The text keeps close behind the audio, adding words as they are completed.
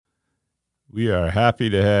We are happy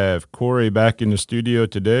to have Corey back in the studio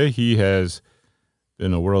today. He has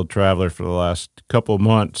been a world traveler for the last couple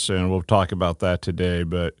months, and we'll talk about that today,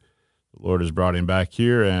 but the Lord has brought him back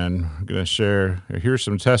here, and I'm going to hear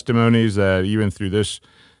some testimonies that even through this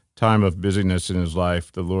time of busyness in his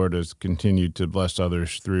life, the Lord has continued to bless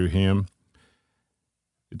others through him.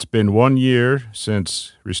 It's been 1 year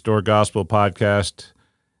since Restore Gospel Podcast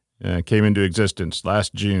came into existence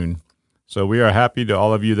last June. So we are happy to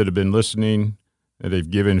all of you that have been listening, that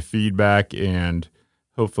have given feedback, and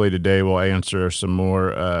hopefully today we'll answer some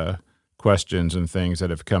more questions and things that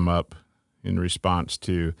have come up in response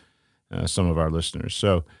to some of our listeners.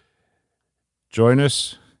 So join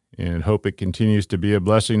us and hope it continues to be a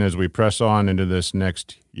blessing as we press on into this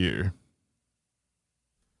next year.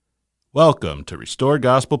 Welcome to Restore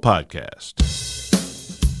Gospel Podcast.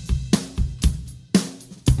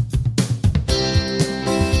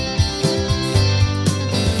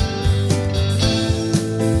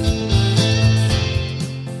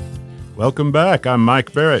 Welcome back. I'm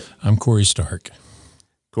Mike Barrett. I'm Corey Stark.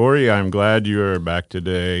 Corey, I'm glad you are back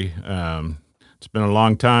today. It's been a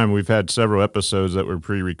long time. We've had several episodes that were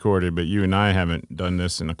pre-recorded, but you and I haven't done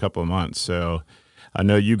this in a couple of months. So I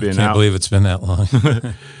know you've been out. I can't believe it's been that long.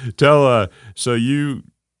 So you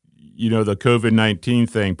know, the COVID-19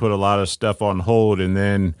 thing put a lot of stuff on hold, and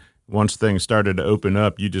then once things started to open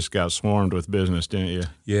up, you just got swarmed with business, didn't you?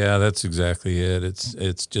 Yeah, that's exactly it.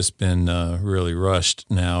 It's just been really rushed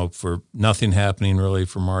now, for nothing happening really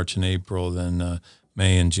for March and April. Then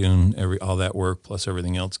May and June, all that work plus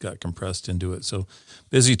everything else got compressed into it. So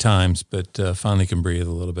busy times, but finally can breathe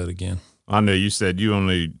a little bit again. I know you said you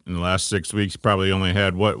only, in the last 6 weeks, probably only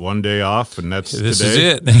had, 1 day off, and that's this today?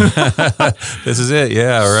 is it. This is it,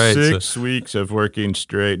 yeah, right. 6 weeks of working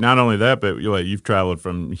straight. Not only that, but you've traveled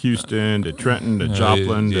from Houston to Trenton to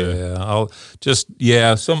Joplin.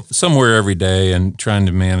 Somewhere every day, and trying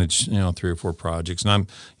to manage 3 or 4 projects. And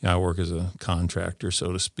I work as a contractor,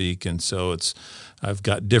 so to speak, and so I've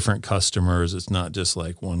got different customers. It's not just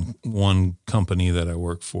like one company that I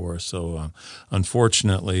work for. So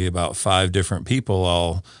unfortunately, about 5 different people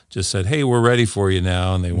all just said, "Hey, we're ready for you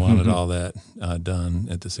now," and they wanted all that done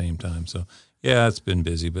at the same time. So yeah, it's been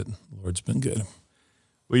busy, but the Lord's been good.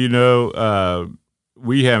 Well,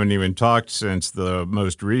 we haven't even talked since the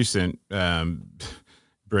most recent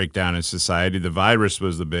breakdown in society. The virus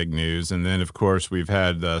was the big news, and then of course we've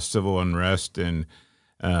had civil unrest and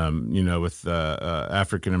with the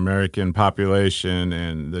African-American population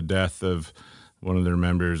and the death of one of their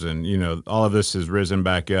members. And, all of this has risen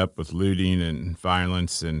back up with looting and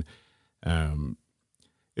violence. And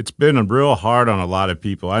it's been real hard on a lot of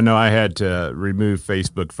people. I know I had to remove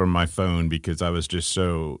Facebook from my phone because I was just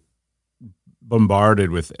so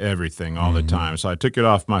bombarded with everything all the time. So I took it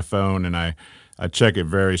off my phone, and I check it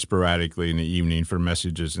very sporadically in the evening for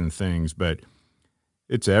messages and things. But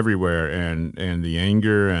it's everywhere, and the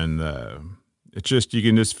anger and it's just, you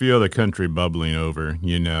can just feel the country bubbling over,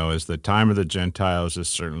 as the time of the Gentiles is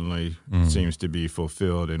certainly seems to be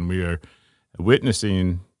fulfilled, and we are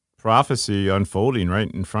witnessing prophecy unfolding right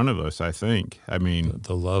in front of us, I think. I mean,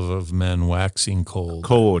 the love of men waxing cold.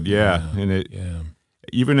 Cold, yeah. And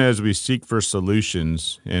even as we seek for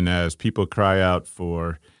solutions, and as people cry out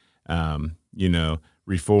for,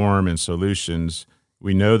 reform and solutions,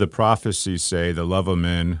 we know the prophecies say the love of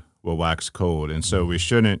men will wax cold. And so we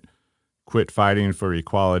shouldn't quit fighting for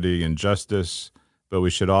equality and justice, but we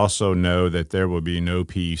should also know that there will be no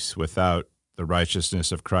peace without the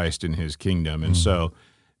righteousness of Christ in his kingdom. And so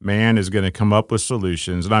man is going to come up with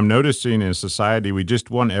solutions. And I'm noticing in society, we just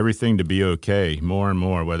want everything to be okay more and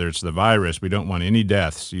more, whether it's the virus. We don't want any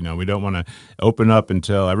deaths. We don't want to open up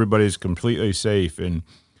until everybody's completely safe. And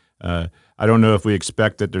I don't know if we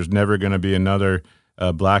expect that there's never going to be another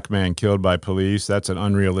black man killed by police. That's an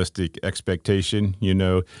unrealistic expectation.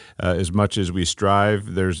 As much as we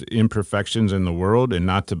strive, there's imperfections in the world, and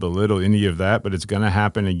not to belittle any of that, but it's going to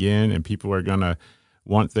happen again, and people are going to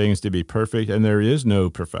want things to be perfect, and there is no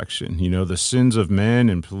perfection. The sins of men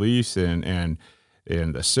and police and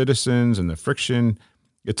the citizens and the friction,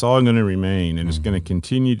 it's all going to remain, and it's going to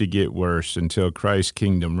continue to get worse until Christ's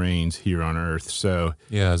kingdom reigns here on earth. So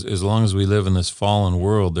yeah, as long as we live in this fallen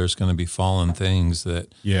world, there's going to be fallen things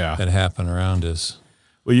that happen around us.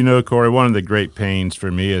 Well, Corey, one of the great pains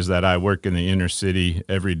for me is that I work in the inner city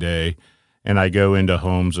every day, and I go into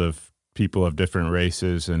homes of people of different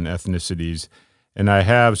races and ethnicities, and I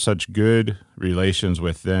have such good relations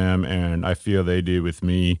with them, and I feel they do with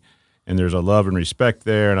me. And there's a love and respect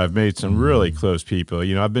there, and I've made some really close people.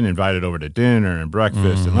 I've been invited over to dinner and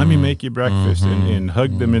breakfast, and let me make you breakfast, and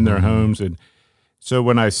hug them in their homes. And so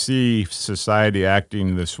when I see society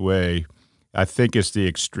acting this way, I think it's the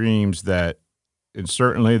extremes that, and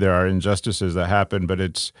certainly there are injustices that happen, but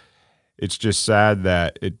it's just sad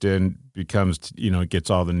that it then becomes, it gets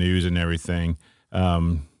all the news and everything.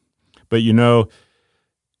 But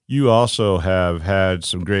you also have had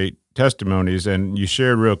some great testimonies, and you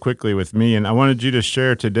shared real quickly with me, and I wanted you to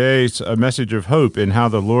share today a message of hope and how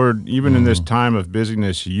the Lord, even in this time of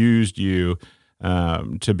busyness, used you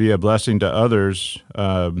to be a blessing to others,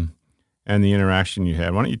 and the interaction you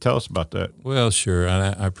had. Why don't you tell us about that? Well, sure. I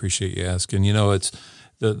appreciate you asking. It's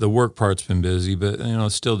the work part's been busy, but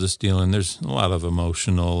it's still just dealing. There's a lot of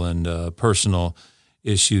emotional and personal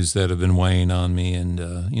issues that have been weighing on me, and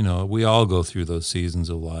we all go through those seasons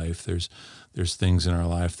of life. There's things in our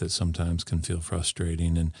life that sometimes can feel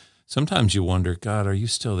frustrating, and sometimes you wonder, God, are you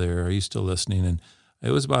still there? Are you still listening? And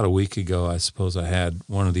it was about a week ago, I suppose, I had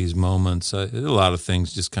one of these moments. A lot of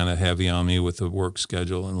things just kind of heavy on me with the work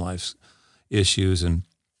schedule and life's issues, and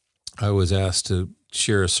I was asked to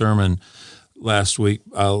share a sermon last week,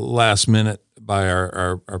 last minute, by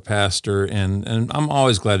our pastor, and I'm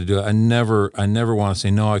always glad to do it. I never want to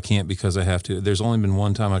say no, I can't because I have to. There's only been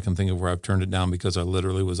one time I can think of where I've turned it down because I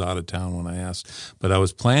literally was out of town when I asked. But I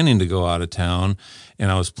was planning to go out of town,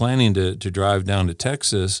 and I was planning to drive down to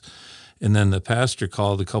Texas, and then the pastor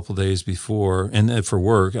called a couple days before, and for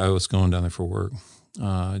work. I was going down there for work.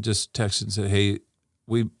 Just texted and said, "Hey,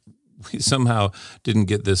 we somehow didn't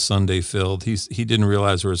get this Sunday filled." He didn't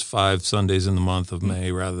realize there was 5 Sundays in the month of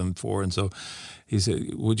May rather than 4, and so he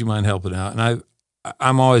said, "Would you mind helping out?" And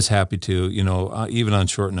I'm always happy to, even on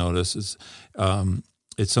short notice.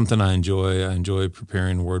 It's something I enjoy. I enjoy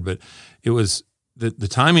preparing the word, but it was the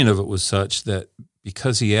timing of it was such that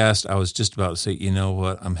because he asked, I was just about to say, "You know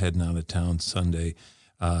what? I'm heading out of town Sunday."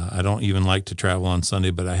 I don't even like to travel on Sunday,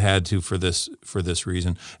 but I had to for this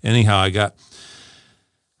reason. Anyhow,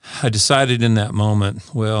 I decided in that moment,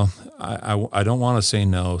 well, I don't want to say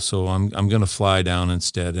no, so I'm going to fly down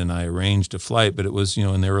instead. And I arranged a flight, but it was,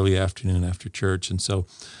 in the early afternoon after church. And so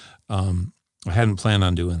I hadn't planned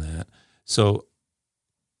on doing that. So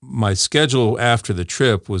my schedule after the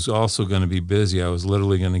trip was also going to be busy. I was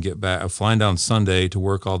literally going to get back, flying down Sunday to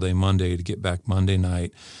work all day Monday to get back Monday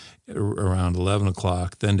night around 11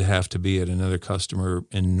 o'clock, then to have to be at another customer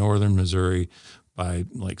in northern Missouri by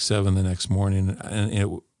like 7 the next morning.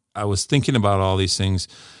 And I was thinking about all these things.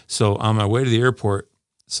 So on my way to the airport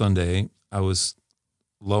Sunday, I was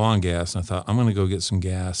low on gas, and I thought, I'm going to go get some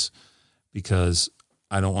gas because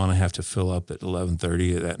I don't want to have to fill up at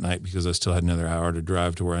 11:30 that night because I still had another hour to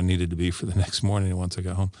drive to where I needed to be for the next morning once I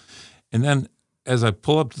got home. And then as I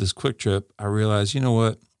pull up to this Quick Trip, I realized, you know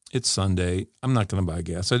what? It's Sunday. I'm not going to buy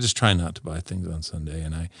gas. I just try not to buy things on Sunday.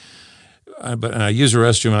 And I used the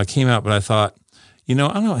restroom, and I came out, but I thought, I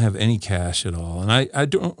don't have any cash at all. And I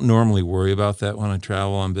don't normally worry about that when I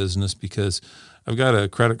travel on business because I've got a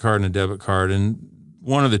credit card and a debit card, and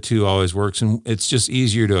one of the two always works. And it's just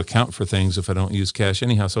easier to account for things if I don't use cash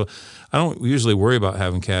anyhow. So I don't usually worry about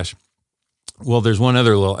having cash. Well, there's one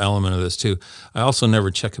other little element of this too. I also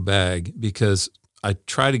never check a bag because I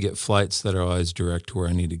try to get flights that are always direct to where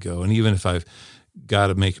I need to go. And even if I've got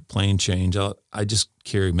to make a plane change, I just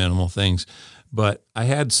carry minimal things. But I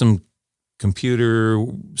had some computer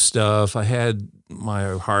stuff. I had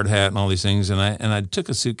my hard hat and all these things, and I took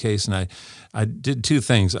a suitcase, and I did 2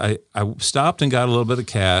 things. I stopped and got a little bit of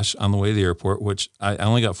cash on the way to the airport, which I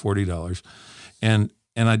only got $40, and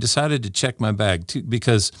I decided to check my bag too,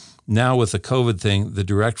 because now with the COVID thing, the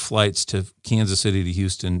direct flights to Kansas City to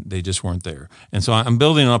Houston, they just weren't there. And so I'm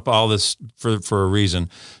building up all this for a reason.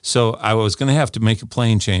 So I was going to have to make a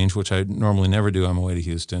plane change, which I normally never do on my way to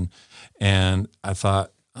Houston, and I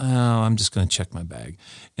thought, I'm just going to check my bag.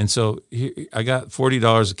 And so I got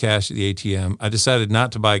 $40 of cash at the ATM. I decided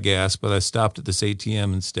not to buy gas, but I stopped at this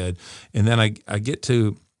ATM instead. And then I get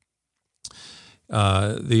to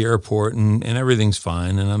the airport, and everything's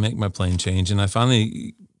fine, and I make my plane change. And I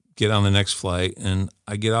finally get on the next flight, and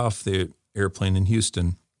I get off the airplane in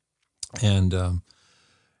Houston. And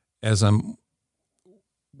as I'm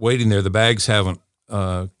waiting there, the bags haven't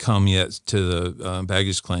come yet to the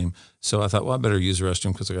baggage claim. So I thought, well, I better use the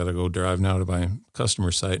restroom because I got to go drive now to my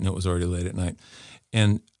customer site, and it was already late at night.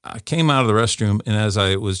 And I came out of the restroom, and as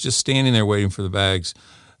I was just standing there waiting for the bags,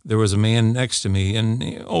 there was a man next to me,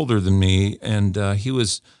 and older than me, and he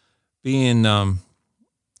was being, he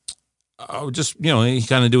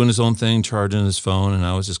kind of doing his own thing, charging his phone, and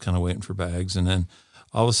I was just kind of waiting for bags. And then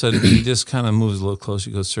all of a sudden, he just kind of moves a little closer.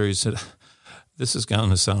 He goes, "Sir," he said, "this is going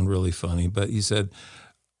to sound really funny," but he said,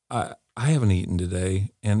 I haven't eaten today.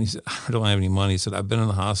 And he said, "I don't have any money." He said, "I've been in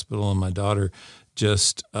the hospital, and my daughter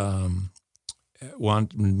just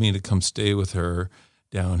wanted me to come stay with her.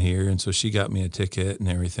 down here. And so she got me a ticket and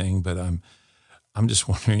everything, but I'm just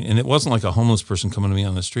wondering, and it wasn't like a homeless person coming to me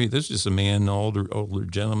on the street. This was just a man, an older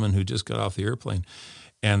gentleman who just got off the airplane.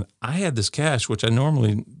 And I had this cash, which I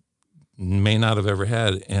normally may not have ever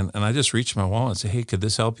had. And I just reached my wallet and said, hey, could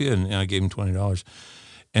this help you? And I gave him $20.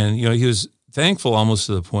 And, he was thankful almost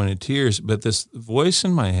to the point of tears. But this voice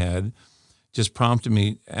in my head just prompted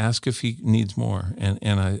me, ask if he needs more.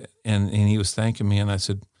 And he was thanking me. And I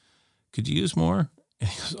said, could you use more? And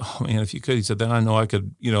he goes, oh, man, if you could. He said, then I know I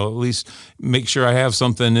could, at least make sure I have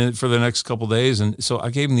something in it for the next couple of days. And so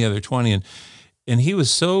I gave him the other 20. And he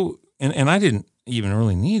was so, and I didn't even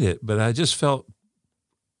really need it, but I just felt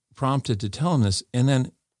prompted to tell him this. And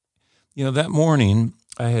then, that morning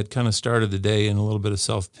I had kind of started the day in a little bit of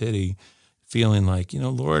self-pity, feeling like,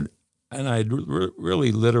 Lord, and I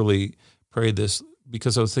really literally prayed this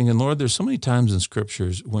because I was thinking, Lord, there's so many times in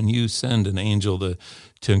scriptures when you send an angel to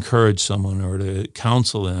encourage someone or to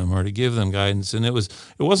counsel them or to give them guidance. And it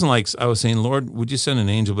wasn't like I was saying, Lord, would you send an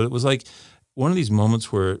angel? But it was like one of these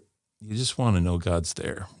moments where you just want to know God's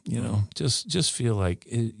there, just feel like,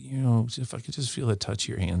 if I could just feel the touch of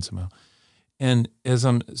your hand somehow. And as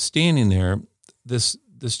I'm standing there, this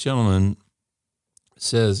gentleman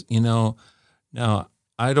says, now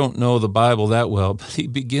I don't know the Bible that well, but he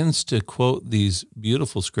begins to quote these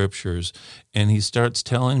beautiful scriptures, and he starts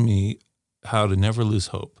telling me how to never lose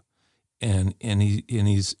hope. And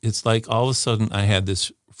it's like all of a sudden I had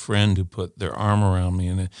this friend who put their arm around me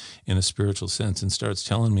in a spiritual sense and starts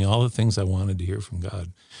telling me all the things I wanted to hear from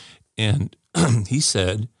God. And he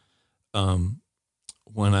said,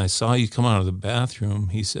 when I saw you come out of the bathroom,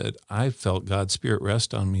 he said, I felt God's Spirit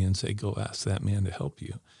rest on me and say, go ask that man to help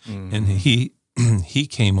you. Mm-hmm. And he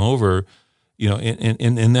came over,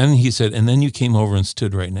 and then he said, and then you came over and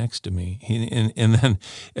stood right next to me. And then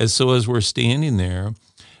as we're standing there,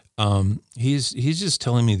 he's just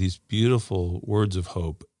telling me these beautiful words of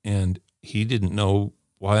hope, and he didn't know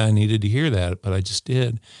why I needed to hear that, but I just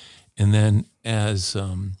did. And then as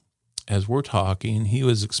we're talking, he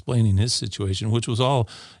was explaining his situation, which was all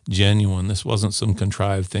genuine. This wasn't some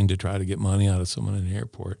contrived thing to try to get money out of someone in the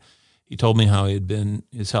airport. He told me how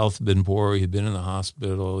his health had been poor. He had been in the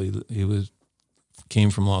hospital. He came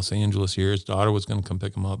from Los Angeles here. His daughter was going to come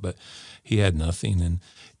pick him up, but he had nothing.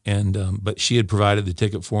 But she had provided the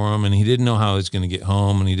ticket for him, and he didn't know how he was going to get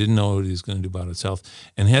home, and he didn't know what he was going to do about his health.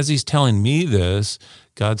 And as he's telling me this,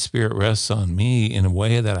 God's Spirit rests on me in a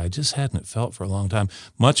way that I just hadn't felt for a long time,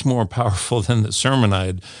 much more powerful than the sermon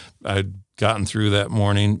I'd gotten through that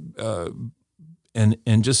morning.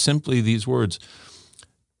 And just simply these words,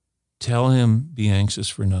 tell him, be anxious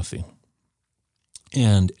for nothing.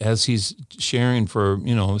 And as he's sharing for,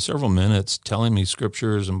 several minutes, telling me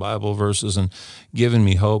scriptures and Bible verses and giving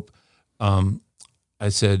me hope, I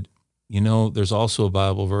said, there's also a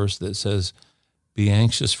Bible verse that says, be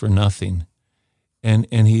anxious for nothing. And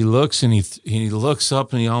he looks and he looks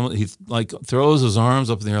up and he like throws his arms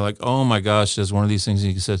up in the air like, oh my gosh, that's one of these things.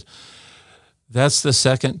 And he says, that's the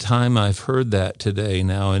second time I've heard that today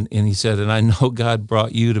now. And he said, and I know God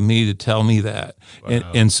brought you to me to tell me that. Wow.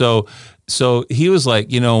 And so he was like,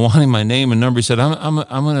 wanting my name and number. He said, I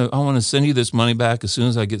want to send you this money back as soon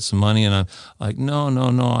as I get some money. And I'm like, no.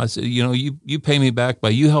 I said, you pay me back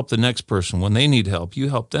by you help the next person when they need help. You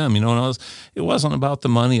help them, and it wasn't about the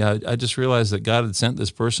money. I just realized that God had sent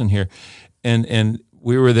this person here, and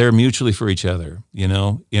we were there mutually for each other, in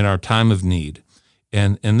our time of need.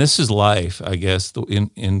 And this is life, I guess,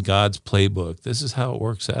 in God's playbook. This is how it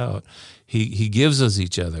works out. He gives us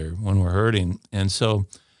each other when we're hurting. And so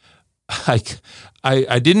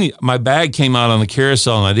I didn't, my bag came out on the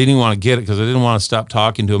carousel and I didn't even want to get it because I didn't want to stop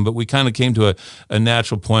talking to him, but we kind of came to a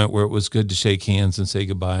natural point where it was good to shake hands and say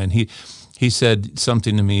goodbye. And he said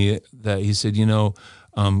something to me that he said,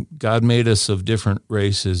 God made us of different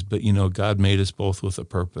races, but God made us both with a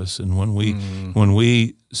purpose. And when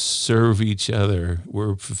we serve each other,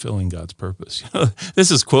 we're fulfilling God's purpose.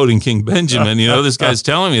 This is quoting King Benjamin. This guy's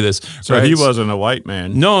telling me this. So right? He wasn't a white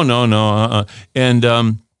man. No.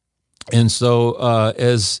 And so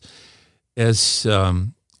as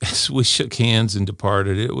we shook hands and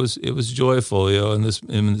departed, it was joyful. In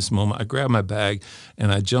this moment, I grabbed my bag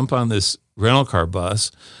and I jump on this rental car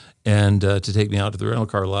bus and to take me out to the rental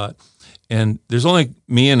car lot. And there's only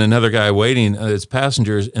me and another guy waiting as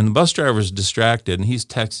passengers, and the bus driver's distracted, and he's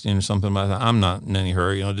texting or something. But I'm not in any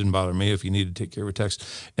hurry. It didn't bother me if he needed to take care of a text.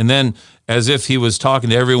 And then, as if he was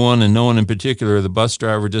talking to everyone and no one in particular, the bus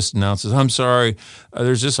driver just announces, I'm sorry,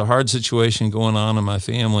 there's just a hard situation going on in my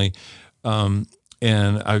family.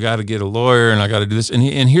 and I got to get a lawyer, and I got to do this. And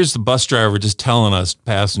here's the bus driver just telling us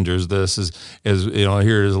passengers this is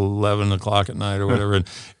here it is 11 o'clock at night or whatever,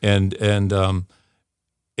 and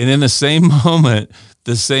in the same moment,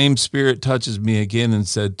 the same Spirit touches me again and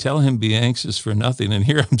said, "Tell him be anxious for nothing." And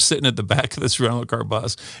here I'm sitting at the back of this rental car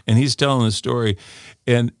bus, and he's telling the story,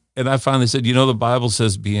 and I finally said, the Bible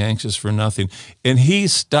says be anxious for nothing. And he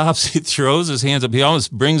stops, he throws his hands up. He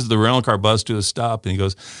almost brings the rental car bus to a stop, and he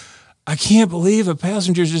goes, "I can't believe a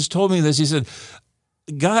passenger just told me this." He said,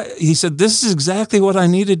 "God," he said, "this is exactly what I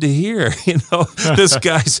needed to hear." This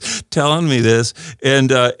guy's telling me this, and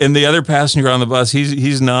the other passenger on the bus,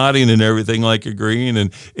 he's nodding and everything, like agreeing,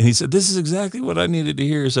 and he said, "This is exactly what I needed to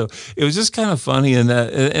hear." So it was just kind of funny, and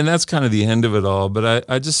that's kind of the end of it all. But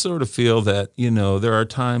I just sort of feel that there are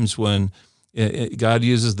times when God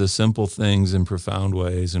uses the simple things in profound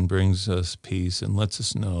ways and brings us peace and lets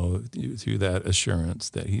us know through that assurance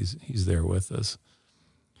that He's there with us.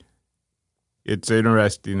 It's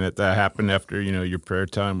interesting that happened after, your prayer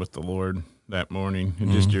time with the Lord that morning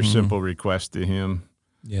and just your simple request to Him.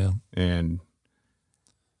 Yeah. And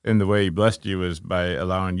the way He blessed you was by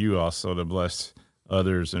allowing you also to bless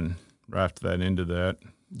others and wrapped that into that.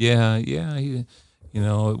 Yeah. We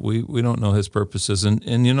don't know His purposes.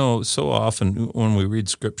 And so often when we read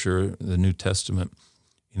Scripture, the New Testament,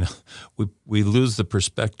 we lose the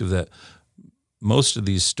perspective that most of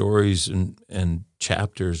these stories and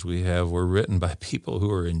chapters we have were written by people who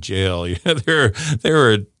were in jail. They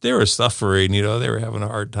were suffering. They were having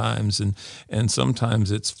hard times, and sometimes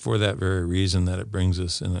it's for that very reason that it brings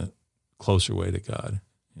us in a closer way to God.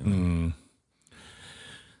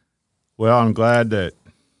 Well, I'm glad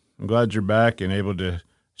you're back and able to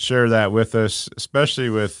share that with us, especially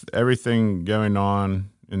with everything going on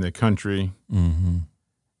in the country. Mm-hmm.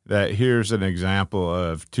 That here's an example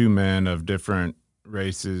of two men of different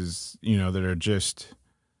races, that are just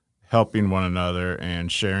helping one another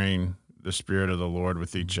and sharing the Spirit of the Lord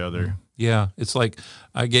with each other. Yeah, it's like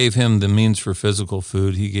I gave him the means for physical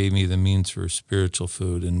food. He gave me the means for spiritual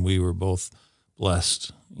food, and we were both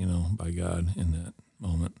blessed, by God in that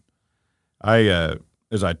moment.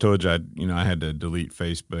 As I told you, I had to delete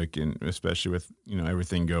Facebook, and especially with,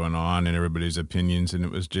 everything going on and everybody's opinions. And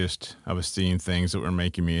it was just, I was seeing things that were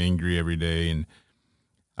making me angry every day. And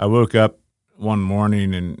I woke up one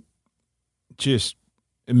morning and just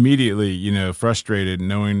immediately, frustrated,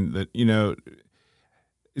 knowing that,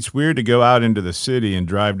 it's weird to go out into the city and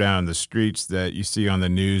drive down the streets that you see on the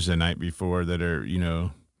news the night before that are,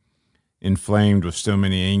 inflamed with so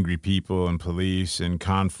many angry people and police and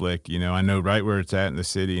conflict. I know right where it's at in the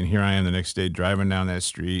city, and here I am the next day driving down that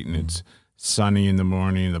street, and it's sunny in the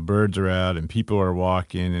morning, the birds are out, and people are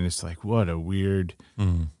walking, and it's like, what a weird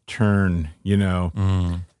turn,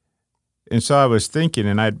 And so I was thinking,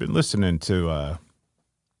 and I'd been listening to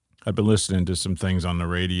some things on the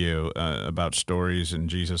radio about stories in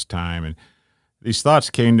Jesus' time, and these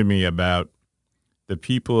thoughts came to me about the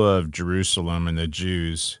people of Jerusalem and the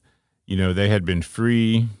Jews. They had been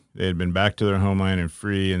free, they had been back to their homeland and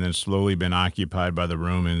free, and then slowly been occupied by the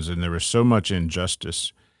Romans, and there was so much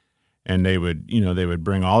injustice. And they would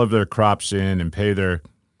bring all of their crops in and they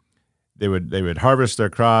would harvest their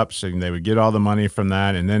crops, and they would get all the money from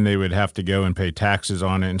that, and then they would have to go and pay taxes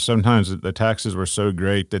on it. And sometimes the taxes were so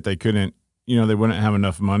great that they couldn't, they wouldn't have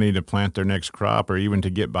enough money to plant their next crop or even to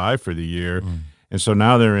get by for the year. And so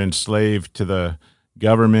now they're enslaved to the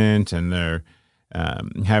government, and they're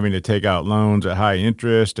having to take out loans at high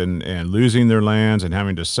interest and losing their lands and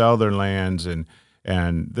having to sell their lands. And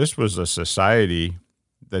this was a society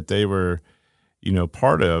that they were,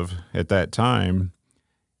 part of at that time.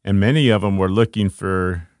 And many of them were looking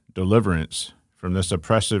for deliverance from this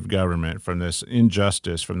oppressive government, from this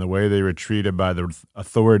injustice, from the way they were treated by the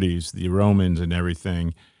authorities, the Romans and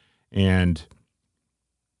everything. And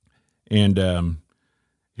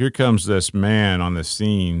here comes this man on the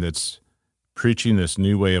scene that's preaching this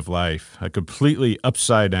new way of life, a completely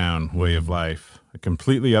upside-down way of life, a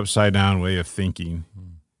completely upside-down way of thinking,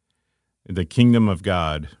 the kingdom of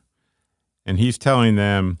God. And he's telling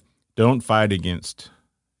them, don't fight against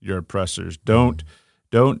your oppressors. Don't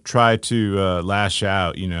try to lash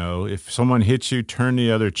out. If someone hits you, turn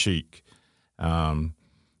the other cheek.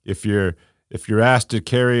 If you're asked to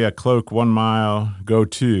carry a cloak 1 mile, go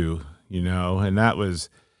 2. And that was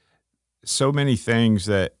so many things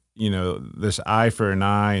that, this eye for an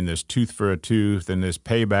eye and this tooth for a tooth and this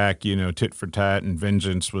payback, tit for tat and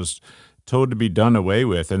vengeance was told to be done away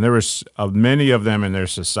with. And there was many of them in their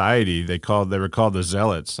society. They were called the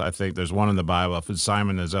Zealots. I think there's one in the Bible, if it's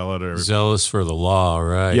Simon the Zealot. Or zealous for the law,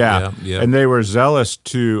 right? Yeah. And they were zealous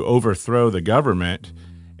to overthrow the government.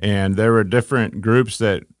 And there were different groups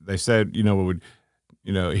that they said, would,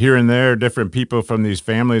 here and there, different people from these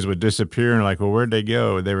families would disappear, and like, well, where'd they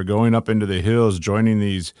go? They were going up into the hills, joining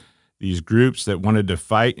these groups that wanted to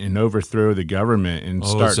fight and overthrow the government and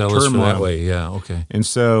start turmoil. That way, yeah, okay. And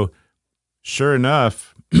so, sure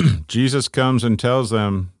enough, Jesus comes and tells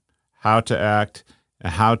them how to act,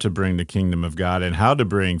 and how to bring the kingdom of God, and how to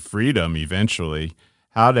bring freedom eventually,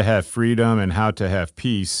 how to have freedom and how to have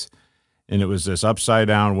peace. And it was this upside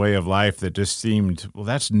down way of life that just seemed, well,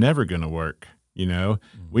 that's never going to work.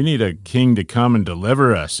 We need a king to come and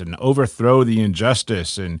deliver us and overthrow the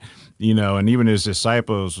injustice. And, and even his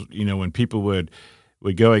disciples, when people would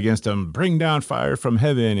go against him, bring down fire from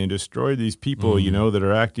heaven and destroy these people, that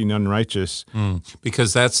are acting unrighteous.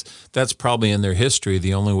 Because that's probably in their history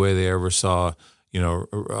the only way they ever saw,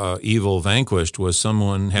 evil vanquished was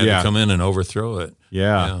someone had to come in and overthrow it.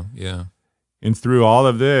 Yeah. Yeah. And through all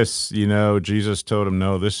of this, Jesus told him,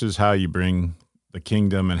 no, this is how you bring the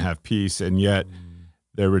kingdom and have peace. And yet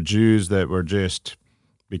there were Jews that were just,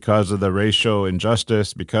 because of the racial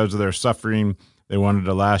injustice, because of their suffering, they wanted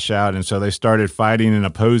to lash out. And so they started fighting and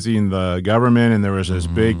opposing the government, and there was this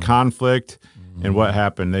big conflict. And what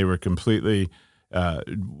happened? They were completely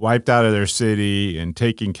wiped out of their city and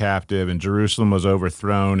taken captive, and Jerusalem was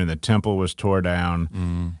overthrown, and the temple was tore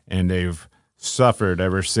down. And they've suffered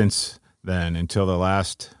ever since then until the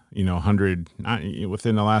last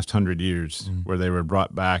within the last 100 years, where they were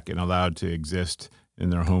brought back and allowed to exist in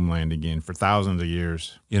their homeland again for thousands of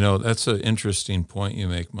years. That's an interesting point you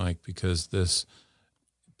make, Mike, because this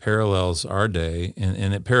parallels our day,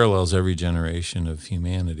 and it parallels every generation of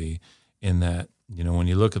humanity in that, when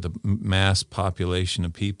you look at the mass population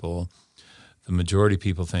of people, the majority of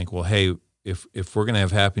people think, well, hey, if we're going to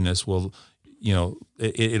have happiness, well,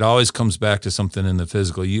 it always comes back to something in the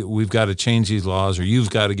physical. We've got to change these laws, or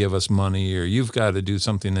you've got to give us money, or you've got to do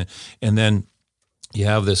something. And then you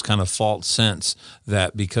have this kind of false sense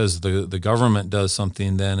that because the government does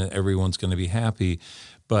something, then everyone's going to be happy.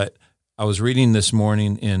 But I was reading this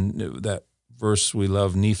morning in that verse we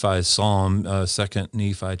love, Nephi's Psalm, 2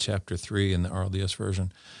 Nephi chapter 3 in the RLDS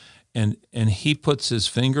version. And he puts his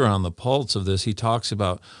finger on the pulse of this. He talks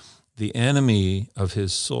about the enemy of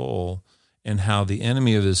his soul, and how the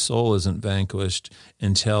enemy of his soul isn't vanquished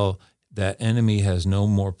until that enemy has no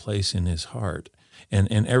more place in his heart. And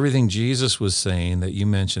everything Jesus was saying that you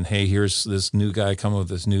mentioned, hey, here's this new guy coming with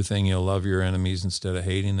this new thing, love your enemies instead of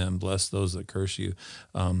hating them, bless those that curse you,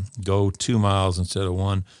 go 2 miles instead of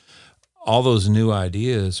 1. All those new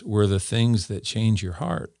ideas were the things that change your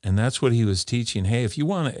heart. And that's what he was teaching. Hey, if you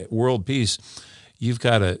want world peace,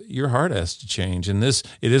 your heart has to change. And it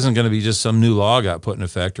isn't going to be just some new law got put in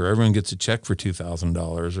effect, or everyone gets a check for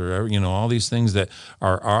 $2,000, or, all these things that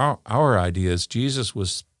are our ideas. Jesus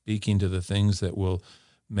was speaking to the things that will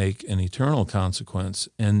make an eternal consequence.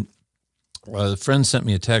 And a friend sent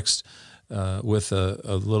me a text with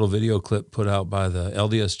a little video clip put out by the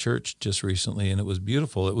LDS Church just recently, and it was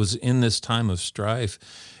beautiful. It was in this time of strife,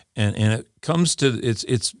 and it comes to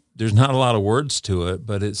it's there's not a lot of words to it,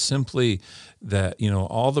 but it's simply that,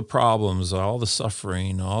 all the problems, all the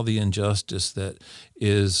suffering, all the injustice that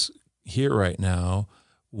is here right now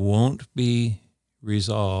won't be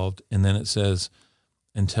resolved. And then it says,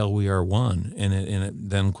 until we are one. And it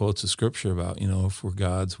then quotes a scripture about, if we're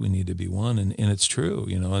God's, we need to be one. And it's true,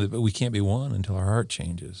 but we can't be one until our heart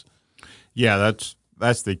changes. Yeah,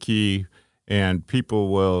 that's the key. And people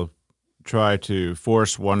will try to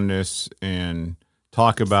force oneness and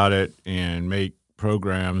talk about it and make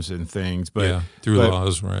programs and things, but through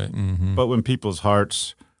laws, right? Mm-hmm. But when people's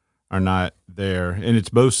hearts are not there, and it's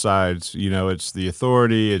both sides, it's the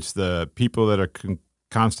authority, it's the people that are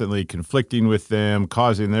constantly conflicting with them,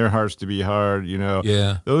 causing their hearts to be hard.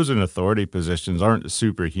 Those in authority positions aren't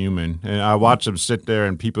superhuman. And I watch them sit there,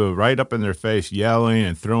 and people right up in their face yelling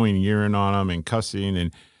and throwing urine on them and cussing,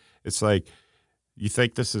 and it's like, you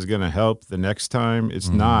think this is going to help the next time? It's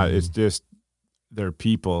not. It's just, they're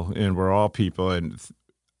people, and we're all people. And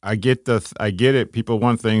I get it. People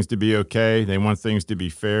want things to be okay. They want things to be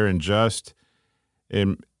fair and just.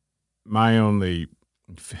 And I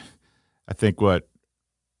think what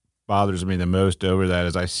bothers me the most over that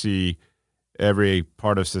is I see every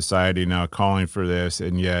part of society now calling for this,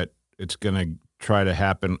 and yet it's going to try to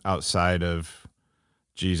happen outside of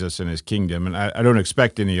Jesus and his kingdom. And I don't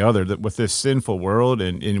expect any other, that with this sinful world,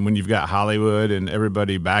 and when you've got Hollywood and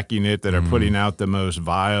everybody backing it that are putting out the most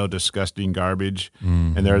vile, disgusting garbage,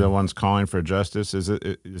 and they're the ones calling for justice, is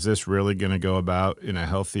this really going to go about in a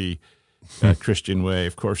healthy Christian way?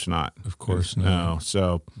 Of course not. Of course not. No.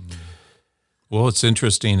 So Well, what's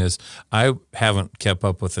interesting is I haven't kept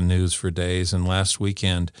up with the news for days, and last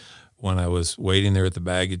weekend when I was waiting there at the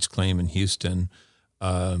baggage claim in Houston,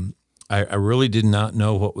 I really did not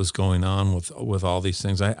know what was going on with all these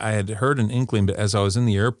things. I had heard an inkling, but as I was in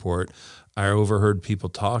the airport, I overheard people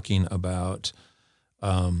talking about.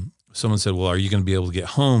 Someone said, "Well, are you going to be able to get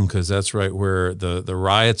home? Because that's right where the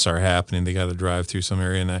riots are happening. They got to drive through some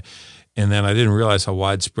area." And then I didn't realize how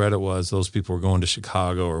widespread it was. Those people were going to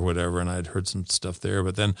Chicago or whatever, and I'd heard some stuff there.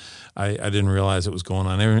 But then I didn't realize it was going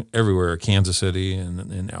on everywhere, Kansas City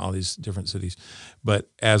and all these different cities. But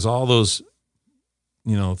as all those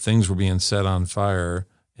things were being set on fire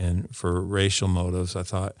and for racial motives,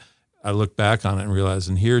 I looked back on it and realized,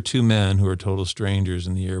 and here are two men who are total strangers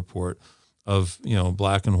in the airport of,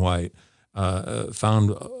 black and white,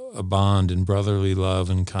 found a bond in brotherly love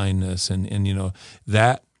and kindness. And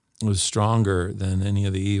that was stronger than any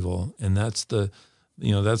of the evil. And that's the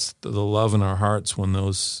love in our hearts when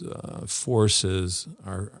those forces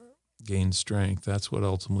gain strength. That's what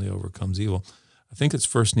ultimately overcomes evil. I think it's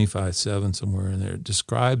 1 Nephi 7 somewhere in there. It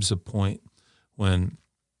describes a point when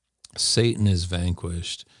Satan is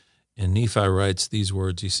vanquished. And Nephi writes these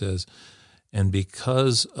words. He says, "And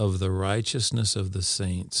because of the righteousness of the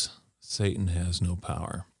saints, Satan has no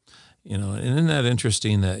power." And isn't that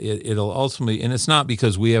interesting that it'll ultimately, and it's not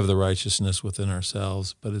because we have the righteousness within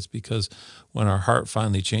ourselves, but it's because when our heart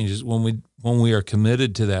finally changes, when we are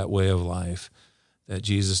committed to that way of life that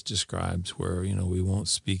Jesus describes, where we won't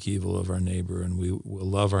speak evil of our neighbor and we will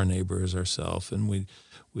love our neighbor as ourselves, and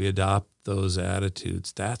we adopt those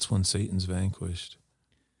attitudes, that's when Satan's vanquished.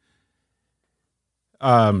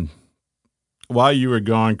 While you were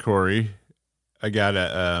gone, Corey, I got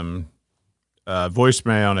a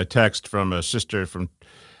voicemail and a text from a sister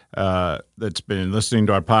that's been listening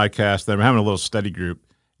to our podcast. They're having a little study group,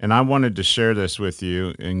 and I wanted to share this with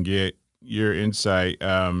you and get your insight.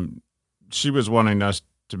 She was wanting us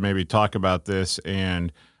to maybe talk about this,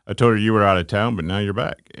 and I told her you were out of town, but now you're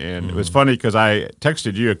back. And It was funny because I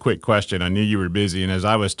texted you a quick question. I knew you were busy, and as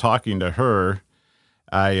I was talking to her,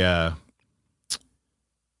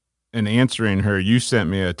 in answering her, you sent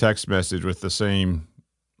me a text message with the same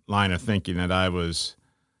line of thinking that I was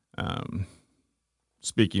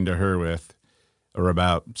speaking to her with or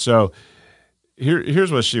about. So here's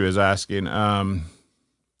what she was asking.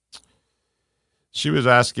 She was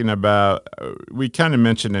asking about, we kind of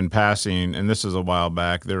mentioned in passing, and this is a while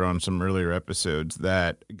back, they're on some earlier episodes,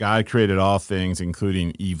 that God created all things,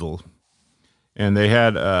 including evil. And they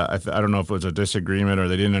had, I don't know if it was a disagreement or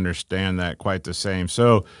they didn't understand that quite the same.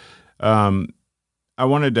 So I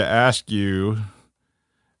wanted to ask you,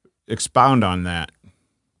 expound on that.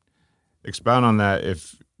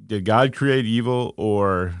 Did God create evil,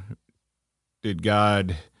 or did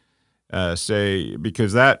God say,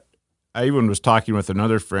 because I even was talking with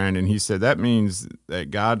another friend, and he said that means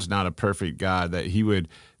that God's not a perfect God, that he would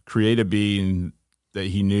create a being that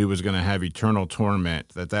he knew was going to have eternal torment,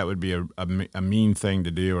 that would be a mean thing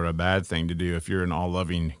to do or a bad thing to do if you're an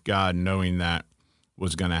all-loving God, knowing that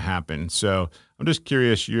was going to happen. So I'm just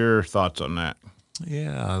curious your thoughts on that.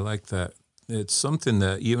 Yeah, I like that. It's something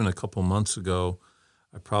that even a couple months ago,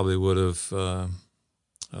 I probably would have, I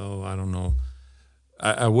don't know,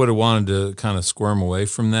 I would have wanted to kind of squirm away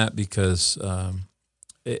from that because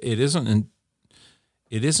it isn't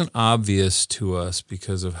obvious to us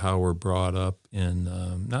because of how we're brought up in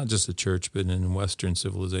not just the church, but in Western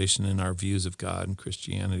civilization and our views of God and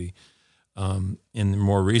Christianity. In the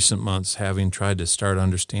more recent months, having tried to start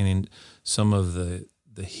understanding some of the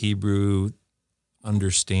Hebrew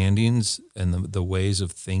understandings and the ways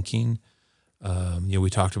of thinking. We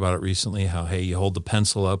talked about it recently, how, hey, you hold the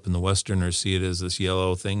pencil up and the Westerners see it as this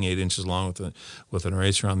yellow thing 8 inches long with an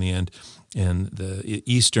eraser on the end. And the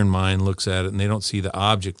Eastern mind looks at it and they don't see the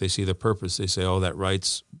object, they see the purpose. They say, oh, that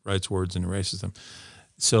writes words and erases them.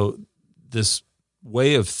 So this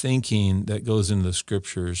way of thinking that goes into the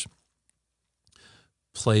scriptures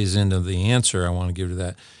plays into the answer I want to give to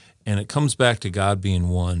that. And it comes back to God being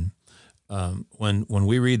one. When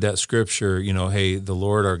we read that scripture, hey, the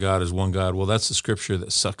Lord our God is one God. Well, that's the scripture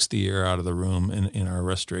that sucks the air out of the room in our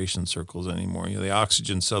restoration circles anymore. The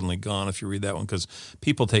oxygen's suddenly gone if you read that one because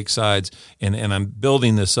people take sides. And I'm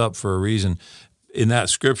building this up for a reason. In that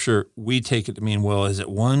scripture, we take it to mean, well, is it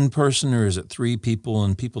one person or is it 3 people?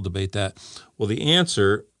 And people debate that. Well, the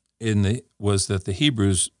answer was that the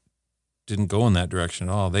Hebrews didn't go in that direction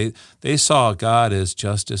at all. They saw God as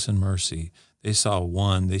justice and mercy. They saw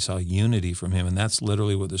one. They saw unity from him, and that's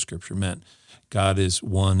literally what the scripture meant. God is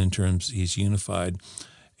one in terms he's unified,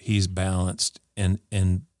 he's balanced, and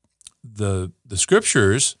the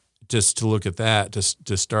scriptures just to look at that,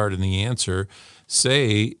 to start in the answer,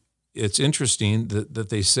 say it's interesting that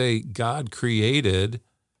they say God created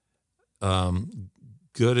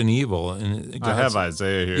good and evil. And I have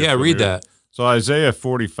Isaiah here. Yeah, read that. So Isaiah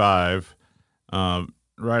 45, right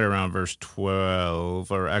around verse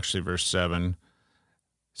 12, or actually verse 7,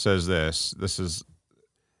 says this. This is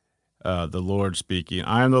the Lord speaking.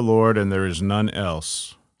 I am the Lord, and there is none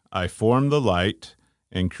else. I form the light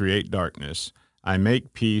and create darkness. I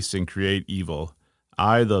make peace and create evil.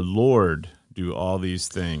 I, the Lord, do all these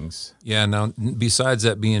things. Yeah, now, besides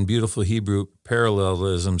that being beautiful Hebrew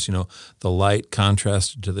parallelisms, the light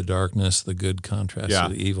contrasted to the darkness, the good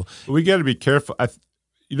contrasted to the evil. We got to be careful.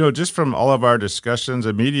 Just from all of our discussions,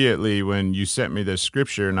 immediately when you sent me this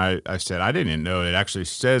scripture and I said, I didn't know it actually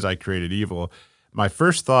says I created evil, my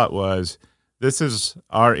first thought was, this is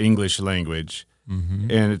our English language.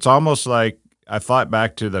 Mm-hmm. And it's almost like I thought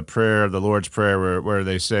back to the prayer, the Lord's Prayer, where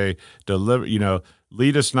they say,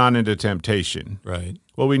 lead us not into temptation. Right.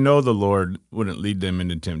 Well, we know the Lord wouldn't lead them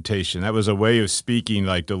into temptation. That was a way of speaking,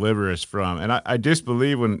 like, deliver us from. And I just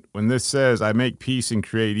believe when this says, I make peace and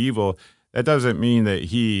create evil, that doesn't mean that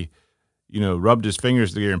he, rubbed his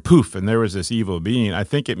fingers together and poof, and there was this evil being. I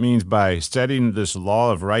think it means by setting this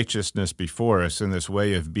law of righteousness before us in this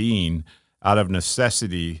way of being, out of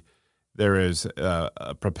necessity, there is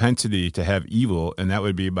a propensity to have evil, and that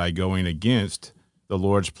would be by going against the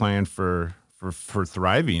Lord's plan for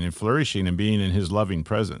thriving and flourishing and being in his loving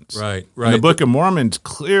presence. Right. And the Book of Mormon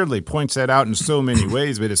clearly points that out in so many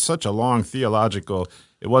ways, but it's such a long theological,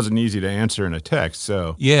 it wasn't easy to answer in a text.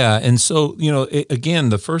 So yeah, and so, again,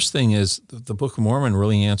 the first thing is the Book of Mormon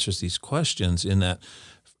really answers these questions in that,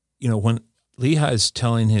 when Lehi's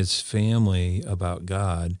telling his family about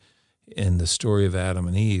God in the story of Adam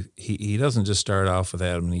and Eve, he doesn't just start off with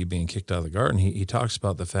Adam and Eve being kicked out of the garden. He talks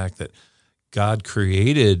about the fact that God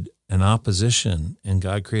created an opposition, and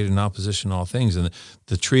God created an opposition to all things. And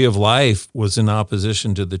the tree of life was in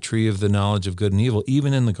opposition to the tree of the knowledge of good and evil,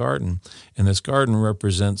 even in the garden. And this garden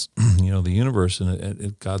represents, the universe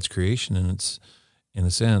and God's creation in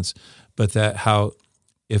a sense. But that how,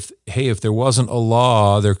 if there wasn't a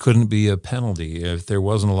law, there couldn't be a penalty. If there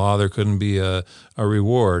wasn't a law, there couldn't be a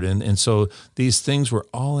reward. And so these things were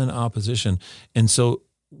all in opposition. And so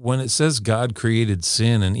when it says God created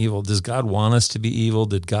sin and evil, does God want us to be evil?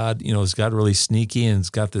 Did God, is God really sneaky and it's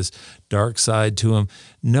got this dark side to him?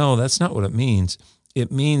 No, that's not what it means. It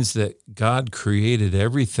means that God created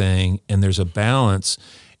everything and there's a balance,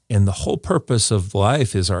 and the whole purpose of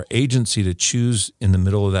life is our agency to choose in the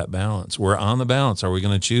middle of that balance. We're on the balance. Are we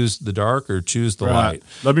going to choose the dark or choose the light?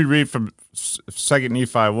 Let me read from 2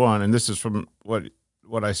 Nephi 1, and this is from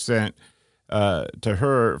what I sent to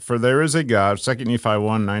her. For there is a God, 2 Nephi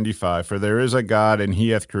 1:95, for there is a God, and he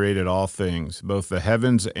hath created all things, both the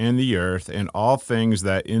heavens and the earth, and all things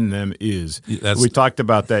that in them is. We talked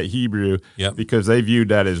about that Hebrew because they viewed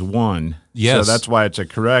that as one. Yes. So that's why it's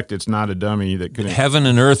it's not a dummy that couldn't. Heaven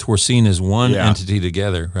and earth were seen as one entity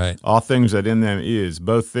together, right? All things that in them is,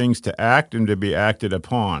 both things to act and to be acted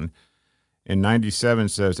upon. And 97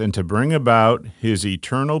 says, and to bring about his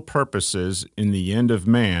eternal purposes in the end of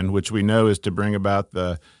man, which we know is to bring about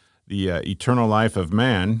the eternal life of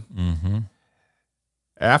man,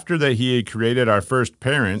 after that he had created our first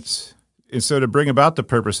parents. And so to bring about the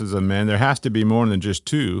purposes of men, there has to be more than just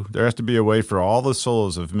two. There has to be a way for all the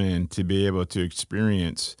souls of men to be able to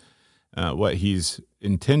experience what he's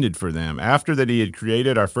intended for them. After that he had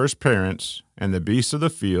created our first parents and the beasts of the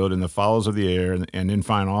field and the fowls of the air, and in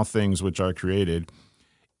fine all things which are created,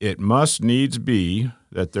 it must needs be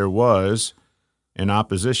that there was an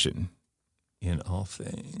opposition. In all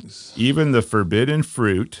things. Even the forbidden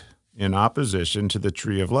fruit in opposition to the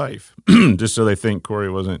tree of life. Just so they think Corey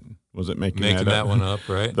wasn't making that one up,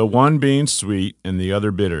 right? The one being sweet and the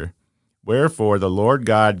other bitter. Wherefore the Lord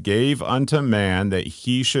God gave unto man that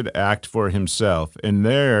he should act for himself. And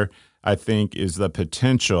there, I think, is the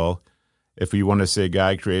potential. If we want to say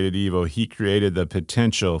God created evil, he created the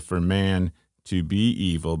potential for man to be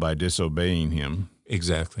evil by disobeying him.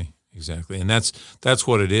 Exactly. And that's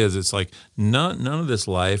what it is. It's like none of this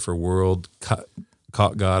life or world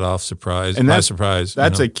caught God off by surprise.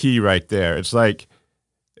 That's a key right there. It's like,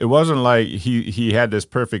 it wasn't like he had this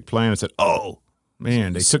perfect plan and said, oh,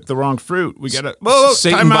 man, they took the wrong fruit. We got to,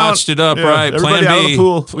 Satan botched it up, right? Everybody Plan out B. of the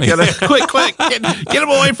pool. We got to, quick, get them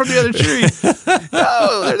away from the other tree.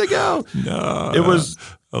 Oh, there they go. No, it was,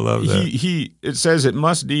 I love that. It says it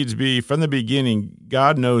must needs be, from the beginning,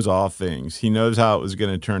 God knows all things. He knows how it was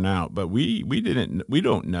going to turn out, but we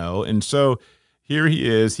don't know. And so here he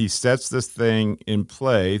is, he sets this thing in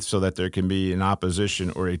play so that there can be an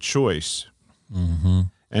opposition or a choice. Mm-hmm.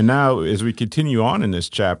 And now, as we continue on in this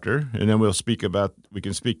chapter, and then we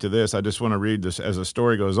can speak to this. I just want to read this as the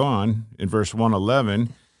story goes on in verse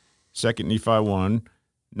 111, 2 Nephi 1.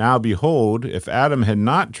 Now behold, if Adam had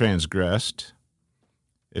not transgressed,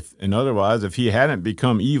 if he hadn't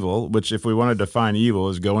become evil, which if we want to define evil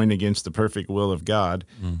is going against the perfect will of God,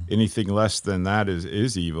 anything less than that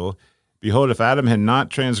is evil. Behold, if Adam had not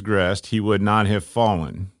transgressed, he would not have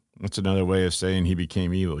fallen. That's another way of saying he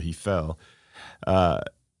became evil. He fell.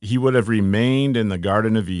 He would have remained in the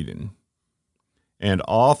Garden of Eden. And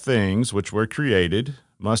all things which were created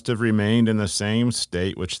must have remained in the same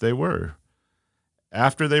state which they were.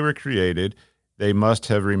 After they were created, they must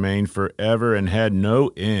have remained forever and had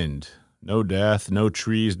no end, no death, no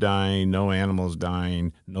trees dying, no animals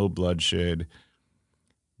dying, no bloodshed.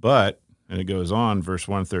 But, and it goes on, verse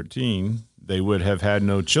 113, they would have had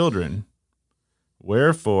no children.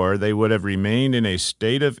 Wherefore they would have remained in a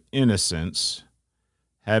state of innocence,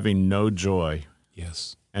 having no joy.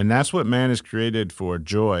 Yes. And that's what man is created for,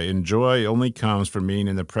 joy. And joy only comes from being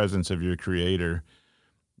in the presence of your Creator.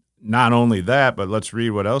 Not only that, but let's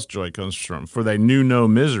read what else joy comes from. For they knew no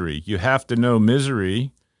misery. You have to know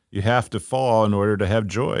misery. You have to fall in order to have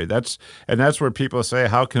joy. That's where people say,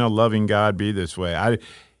 how can a loving God be this way?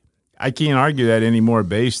 I can't argue that any more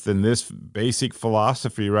base than this basic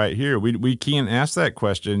philosophy right here. We can't ask that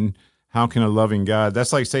question, how can a loving God?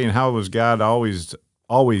 That's like saying, how was God always?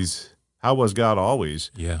 How was God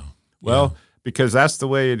always? Yeah. Well, because that's the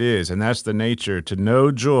way it is, and that's the nature. To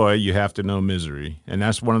know joy, you have to know misery, and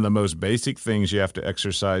that's one of the most basic things you have to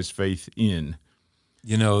exercise faith in.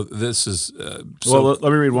 You know, this is... well, let me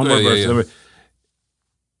read one more verse.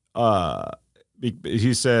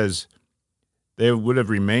 He says, they would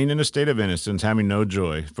have remained in a state of innocence, having no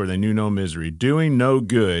joy, for they knew no misery, doing no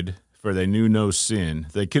good, for they knew no sin.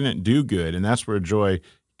 They couldn't do good, and that's where joy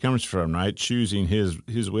comes from, right? Choosing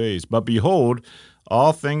his ways. But behold,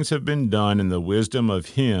 all things have been done in the wisdom of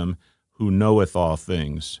him who knoweth all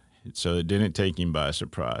things. So it didn't take him by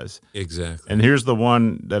surprise. Exactly. And here's the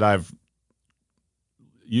one that I've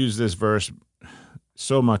used this verse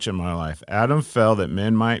so much in my life. Adam fell that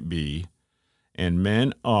men might be, and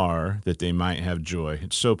men are that they might have joy.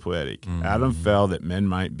 It's so poetic. Mm-hmm. Adam fell that men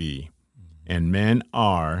might be, and men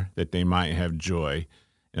are that they might have joy.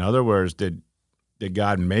 In other words, did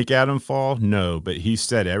God make Adam fall? No, but he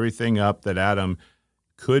set everything up that Adam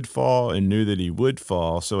could fall and knew that he would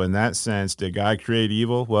fall. So in that sense, did God create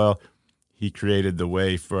evil? Well, he created the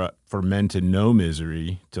way for men to know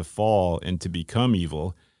misery, to fall, and to become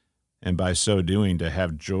evil, and by so doing to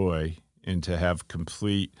have joy and to have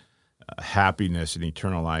complete happiness and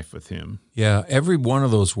eternal life with him. Yeah, every one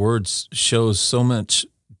of those words shows so much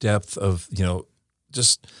depth of,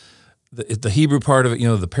 just the Hebrew part of it,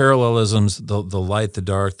 the parallelisms, the light, the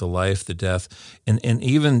dark, the life, the death, and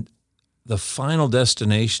even the final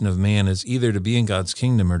destination of man is either to be in God's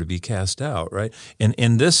kingdom or to be cast out, right?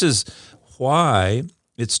 And this is why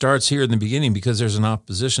it starts here in the beginning, because there's an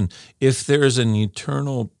opposition. If there's an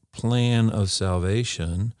eternal plan of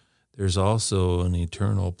salvation, there's also an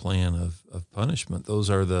eternal plan of punishment. Those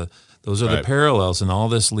are the right. The parallels, and all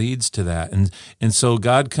this leads to that. And so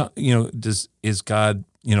God, is God.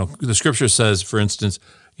 The Scripture says, for instance,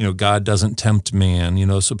 God doesn't tempt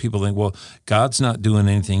man. So people think, well, God's not doing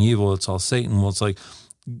anything evil; it's all Satan. Well, it's like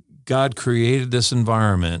God created this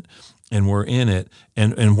environment, and we're in it.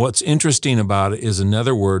 And what's interesting about it is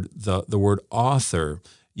another word, the word author.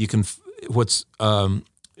 You can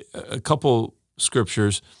a couple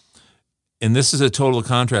scriptures. And this is a total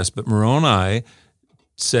contrast, but Moroni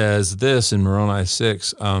says this in Moroni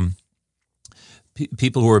 6,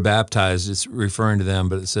 people who were baptized, it's referring to them,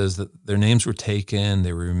 but it says that their names were taken,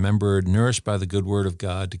 they were remembered, nourished by the good word of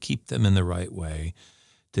God to keep them in the right way,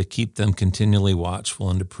 to keep them continually watchful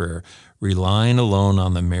unto prayer, relying alone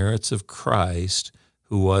on the merits of Christ,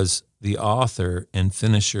 who was the author and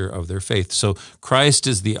finisher of their faith. So Christ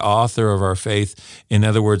is the author of our faith. In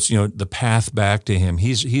other words, the path back to him.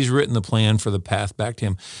 He's written the plan for the path back to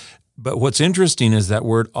him. But what's interesting is that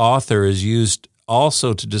word author is used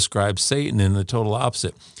also to describe Satan in the total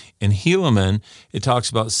opposite. In Helaman, it talks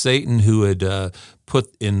about Satan who had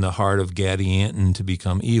put in the heart of Gadianton to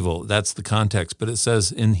become evil. That's the context. But it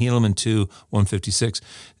says in Helaman 2:156,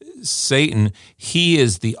 Satan, he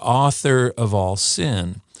is the author of all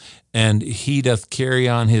sin. And he doth carry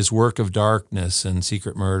on his work of darkness and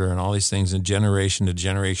secret murder and all these things in generation to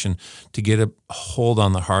generation to get a hold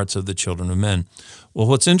on the hearts of the children of men. Well,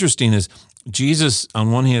 what's interesting is Jesus,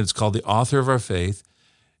 on one hand, is called the author of our faith,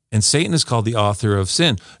 and Satan is called the author of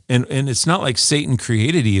sin. And it's not like Satan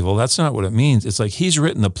created evil. That's not what it means. It's like he's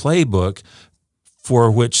written the playbook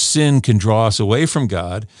for which sin can draw us away from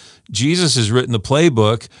God. Jesus has written the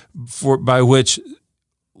playbook by which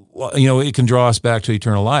it can draw us back to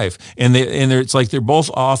eternal life, it's like they're both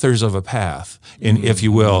authors of a path, if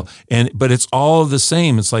you will, but it's all the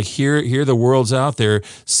same. It's like here the world's out there.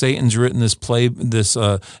 Satan's written this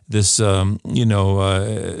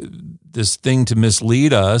thing to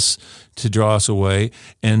mislead us, to draw us away,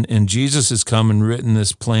 and Jesus has come and written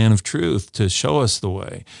this plan of truth to show us the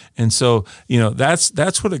way. And so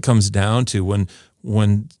that's what it comes down to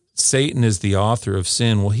when Satan is the author of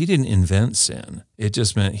sin. Well, he didn't invent sin. It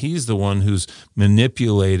just meant he's the one who's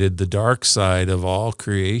manipulated the dark side of all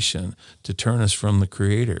creation to turn us from the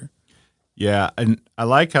Creator. Yeah, and I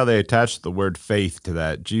like how they attach the word faith to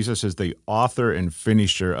that. Jesus is the author and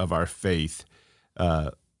finisher of our faith.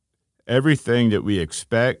 Everything that we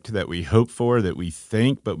expect, that we hope for, that we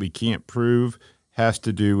think but we can't prove, has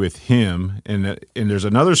to do with him. And there's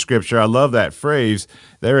another scripture, I love that phrase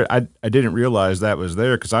there. I didn't realize that was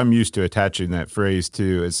there because I'm used to attaching that phrase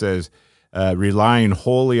too. It says, relying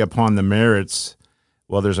wholly upon the merits.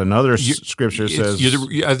 Well, there's another scripture that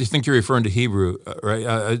says... I think you're referring to Hebrew,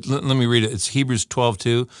 right? Let me read it. It's Hebrews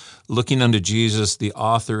 12:2, looking unto Jesus, the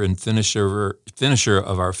author and finisher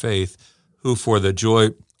of our faith, who for the joy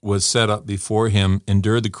was set up before him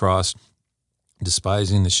endured the cross,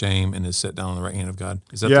 despising the shame, and is set down on the right hand of God.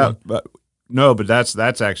 Is that the one? But that's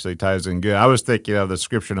actually ties in good. I was thinking of the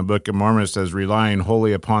scripture in the Book of Mormon. It says, relying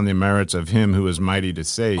wholly upon the merits of him who is mighty to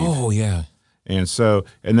save. Oh, yeah. And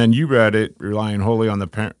then you read it, relying wholly on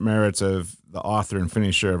the merits of the author and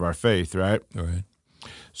finisher of our faith, right? All right.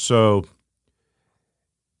 So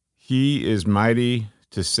he is mighty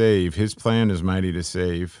to save. His plan is mighty to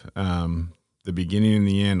save. The beginning and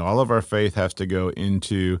the end, all of our faith has to go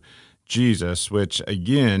into Jesus, which,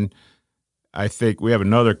 again, I think we have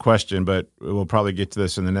another question, but we'll probably get to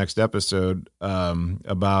this in the next episode,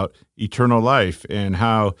 about eternal life and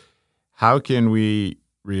how can we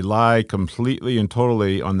rely completely and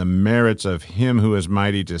totally on the merits of him who is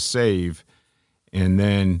mighty to save and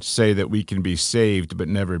then say that we can be saved but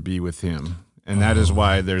never be with him. And that is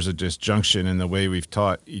why there's a disjunction in the way we've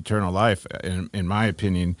taught eternal life, in my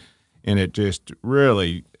opinion, and it just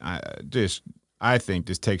really I think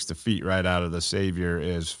just takes the feet right out of the Savior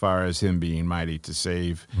as far as him being mighty to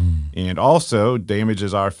save, and also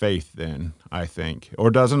damages our faith then, I think,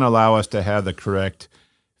 or doesn't allow us to have the correct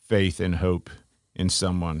faith and hope in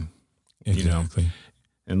someone, exactly.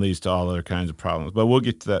 And leads to all other kinds of problems. But we'll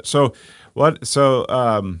get to that.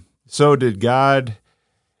 So did God...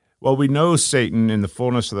 Well, we know Satan in the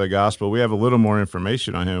fullness of the gospel. We have a little more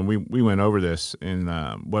information on him. We went over this in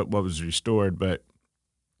what was restored, but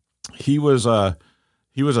he was a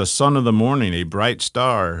son of the morning, a bright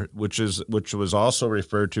star, which was also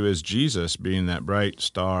referred to as Jesus being that bright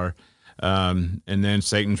star. And then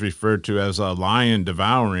Satan's referred to as a lion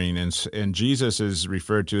devouring, and Jesus is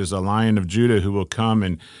referred to as a lion of Judah who will come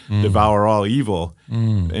and devour all evil.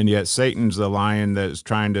 And yet Satan's the lion that's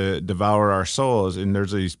trying to devour our souls, and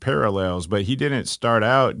there's these parallels. But he didn't start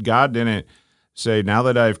out, God didn't say, now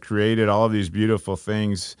that I've created all of these beautiful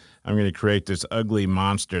things, I'm going to create this ugly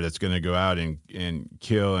monster that's going to go out and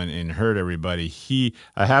kill and hurt everybody.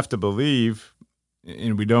 I have to believe,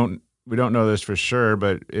 and we don't know this for sure,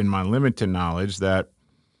 but in my limited knowledge, that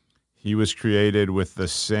he was created with the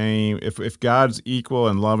same, if God's equal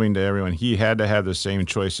and loving to everyone, he had to have the same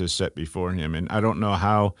choices set before him. And I don't know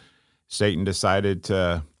how Satan decided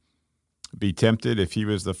to be tempted if he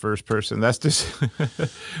was the first person. That's just,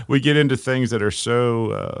 we get into things that are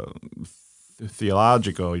so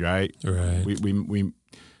theological, right? Right.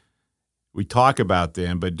 We talk about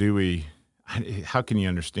them, but do we... How can you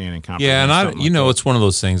understand and comprehend? Yeah, and it's one of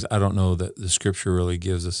those things. I don't know that the Scripture really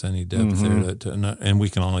gives us any depth there, and we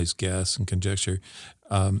can always guess and conjecture.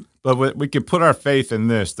 But we can put our faith in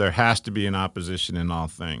this. There has to be an opposition in all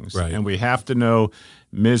things, right? And we have to know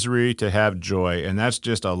misery to have joy, and that's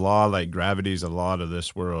just a law. Like gravity's a law to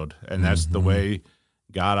this world, and that's the way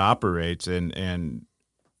God operates. And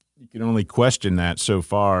you can only question that so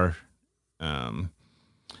far.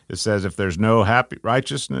 It says, if there's no happy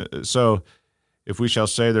righteousness, so. If we shall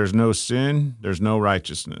say there's no sin, there's no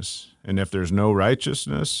righteousness. And if there's no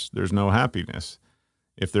righteousness, there's no happiness.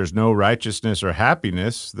 If there's no righteousness or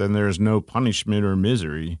happiness, then there is no punishment or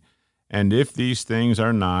misery. And if these things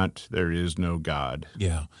are not, there is no God.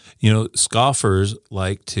 Yeah. Scoffers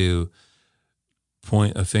like to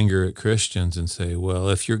point a finger at Christians and say, well,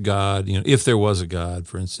 if you're God, if there was a God,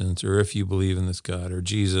 for instance, or if you believe in this God or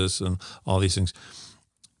Jesus and all these things,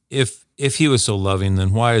 if he was so loving,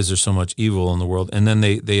 then why is there so much evil in the world? And then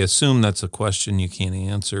they assume that's a question you can't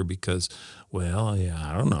answer because, well,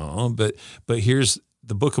 yeah, I don't know. But here's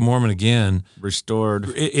the Book of Mormon again.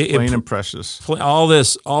 Restored, plain and precious. All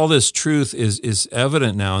this truth is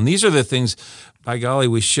evident now. And these are the things, by golly,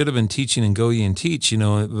 we should have been teaching in Go Ye and Teach,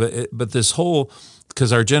 but this whole,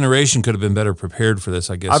 because our generation could have been better prepared for this,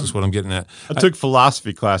 I guess is what I'm getting at. I took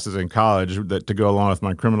philosophy classes in college to go along with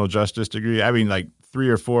my criminal justice degree. I mean, like 3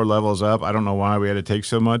 or 4 levels up. I don't know why we had to take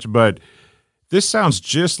so much, but this sounds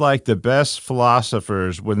just like the best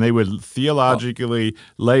philosophers when they would theologically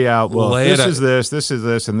lay out, well, this is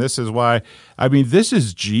this, and this is why. I mean, this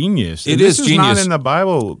is genius. This is genius. Not in the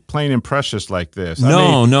Bible, plain and precious like this.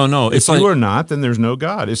 No. If you are not, then there's no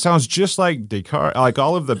God. It sounds just like Descartes, like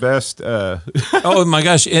all of the best. Oh my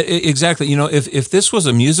gosh, exactly. If this was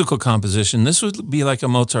a musical composition, this would be like a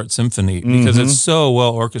Mozart symphony because it's so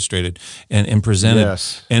well orchestrated and presented.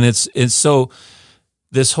 Yes. And it's so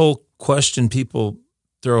this whole question people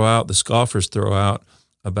throw out, the scoffers throw out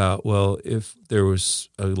about, well, if there was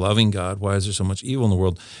a loving God, why is there so much evil in the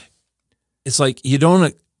world? It's like we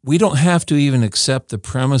don't have to even accept the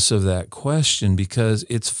premise of that question because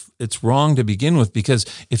it's wrong to begin with. Because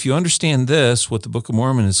if you understand this, what the Book of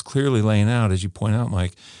Mormon is clearly laying out, as you point out,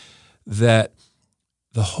 Mike, that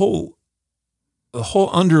the whole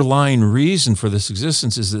underlying reason for this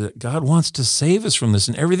existence is that God wants to save us from this,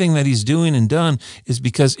 and everything that he's doing and done is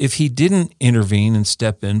because if he didn't intervene and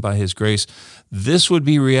step in by his grace, this would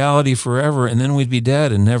be reality forever, and then we'd be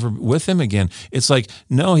dead and never with him again. It's like,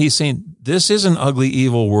 no, he's saying this is an ugly,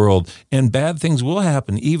 evil world, and bad things will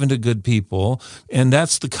happen even to good people, and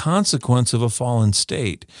that's the consequence of a fallen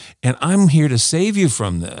state. And I'm here to save you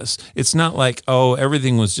from this. It's not like, oh,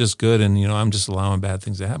 everything was just good and I'm just allowing bad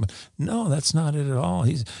things to happen. No, that's not it at all.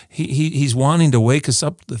 He's wanting to wake us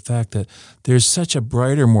up to the fact that there's such a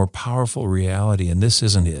brighter, more powerful reality, and this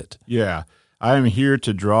isn't it. Yeah. I am here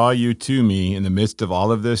to draw you to me in the midst of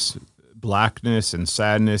all of this blackness and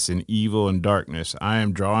sadness and evil and darkness. I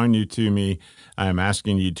am drawing you to me. I am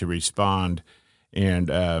asking you to respond,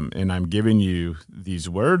 and I'm giving you these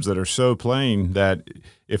words that are so plain that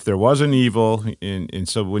if there wasn't evil, and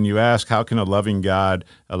so when you ask, how can a loving God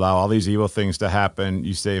allow all these evil things to happen?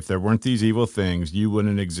 You say, if there weren't these evil things, you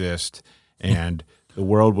wouldn't exist, and the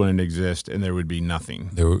world wouldn't exist, and there would be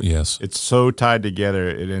nothing. Yes. It's so tied together,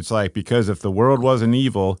 and it's like, because if the world wasn't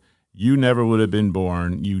evil, you never would have been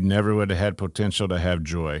born. You never would have had potential to have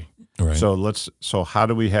joy. Right. So how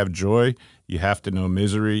do we have joy? You have to know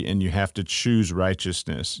misery, and you have to choose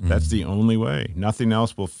righteousness. Mm-hmm. That's the only way. Nothing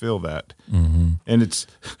else will fill that. Mm-hmm. And it's,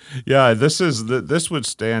 this would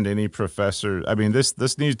stand any professor. I mean,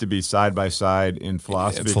 this needs to be side by side in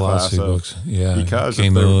philosophy class books. Yeah, because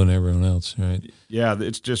Camus and everyone else, right? Yeah,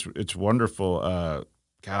 it's wonderful.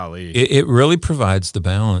 Golly, it really provides the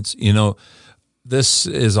balance. This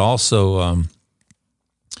is also.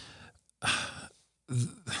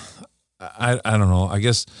 I don't know. I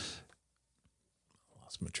guess I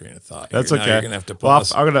lost my train of thought. That's okay. You're gonna have to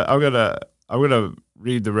pause. Well, I'm gonna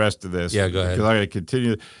read the rest of this. Yeah, go ahead. Because I'm gonna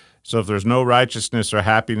continue. So if there's no righteousness or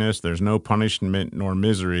happiness, there's no punishment nor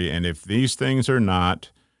misery. And if these things are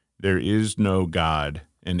not, there is no God.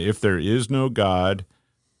 And if there is no God,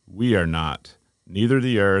 we are not. Neither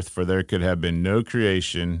the earth, for there could have been no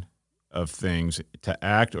creation of things to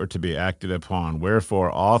act or to be acted upon.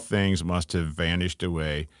 Wherefore all things must have vanished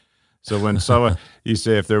away. So when you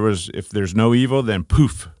say if there's no evil, then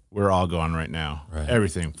poof, we're all gone right now. Right.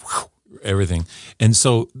 Everything. And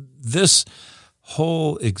so this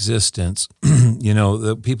whole existence,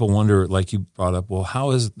 the people wonder, like you brought up, well, how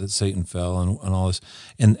is it that Satan fell and all this?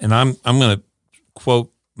 And I'm going to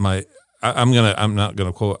quote I'm not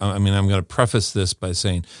going to quote. I mean, I'm going to preface this by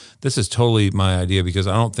saying this is totally my idea because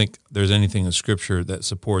I don't think there's anything in Scripture that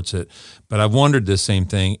supports it. But I've wondered this same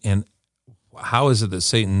thing. And how is it that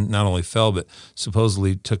Satan not only fell, but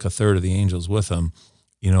supposedly took a third of the angels with him,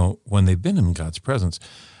 when they've been in God's presence?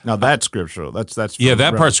 Now that's scriptural. That's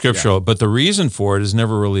that part's scriptural. Yeah. But the reason for it is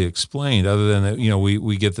never really explained, other than that,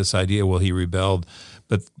 we get this idea. Well, he rebelled,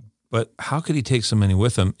 but how could he take so many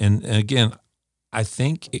with him? And again, I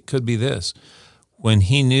think it could be this: when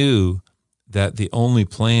he knew that the only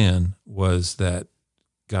plan was that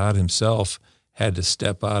God Himself had to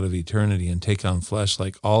step out of eternity and take on flesh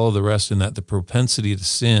like all of the rest, and that the propensity to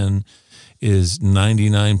sin is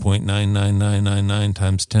 99.99999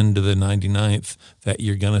 times 10 to the 99th, that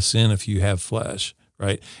you're going to sin if you have flesh,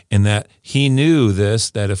 right? And that he knew this,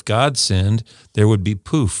 that if God sinned, there would be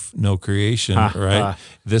poof, no creation, right?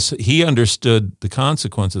 He understood the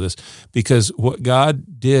consequence of this, because what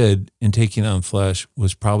God did in taking on flesh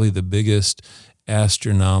was probably the biggest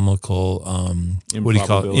astronomical, what do you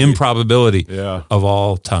call it? Improbability of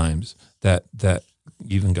all times that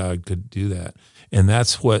even God could do that. And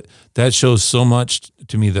that shows so much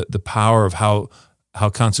to me, that the power of how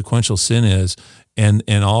consequential sin is, and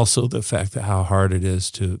also the fact that how hard it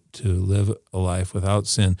is to live a life without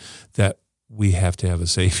sin, that we have to have a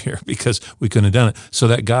Savior because we couldn't have done it. So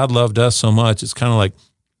that God loved us so much, it's kind of like,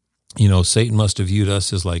 Satan must have viewed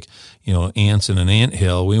us as like, ants in an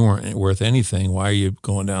anthill. We weren't worth anything. Why are you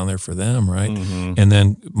going down there for them, right? Mm-hmm. And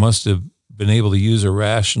then must have been able to use a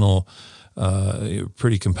rational,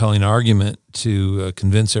 pretty compelling argument to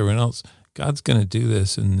convince everyone else, God's going to do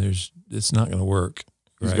this, and it's not going to work.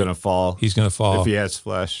 Right? He's going to fall. He's going to fall. If he has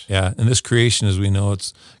flesh. Yeah, and this creation, as we know,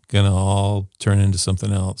 it's going to all turn into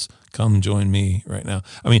something else. Come join me right now.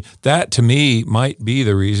 I mean, that to me might be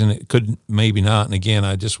the reason. It could, maybe not. And again,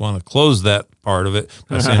 I just want to close that part of it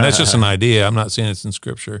by saying that's just an idea. I'm not saying it's in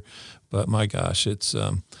Scripture, but my gosh, it's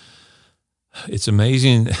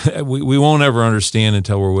amazing. We won't ever understand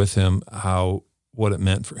until we're with him what it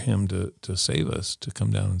meant for him to save us, to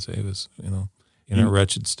come down and save us, in our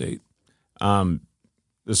wretched state.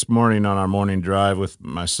 This morning on our morning drive with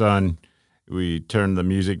my son, we turned the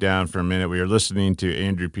music down for a minute. We were listening to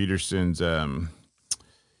Andrew Peterson's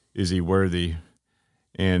 "Is He Worthy?"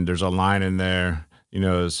 And there's a line in there,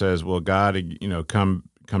 that says, "Will God, come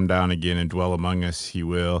down again and dwell among us? He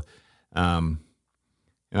will." And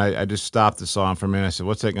I just stopped the song for a minute. I said,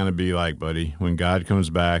 "What's that going to be like, buddy, when God comes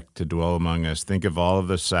back to dwell among us?" Think of all of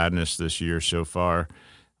the sadness this year so far,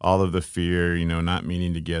 all of the fear, not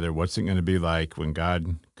meeting together. What's it going to be like when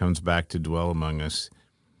God comes back to dwell among us?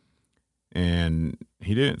 And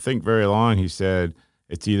he didn't think very long. He said,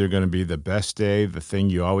 it's either going to be the best day, the thing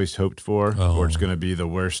you always hoped for, or it's going to be the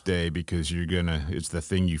worst day because it's the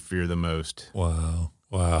thing you fear the most. Wow.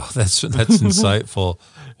 That's insightful.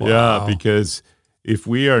 Wow. Yeah, because if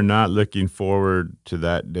we are not looking forward to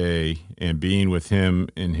that day and being with him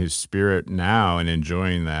in his spirit now and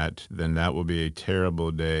enjoying that, then that will be a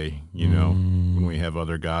terrible day, when we have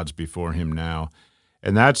other gods before him now.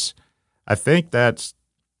 And I think that's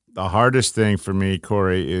the hardest thing for me,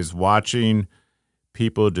 Corey, is watching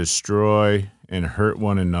people destroy and hurt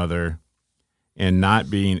one another and not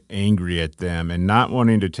being angry at them and not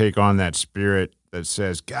wanting to take on that spirit that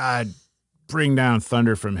says, God, bring down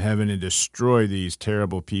thunder from heaven and destroy these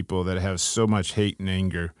terrible people that have so much hate and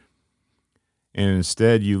anger. And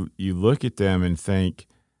instead you look at them and think,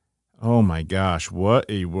 oh my gosh, what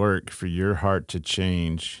a work for your heart to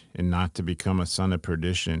change and not to become a son of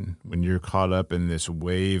perdition when you're caught up in this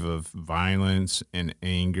wave of violence and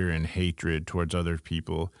anger and hatred towards other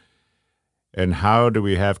people. And how do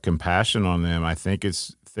we have compassion on them? I think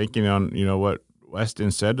it's thinking on, what Weston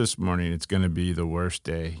said this morning, it's going to be the worst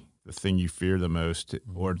day, the thing you fear the most,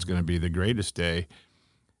 or it's going to be the greatest day.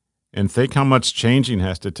 And think how much changing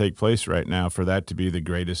has to take place right now for that to be the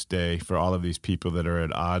greatest day for all of these people that are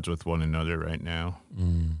at odds with one another right now.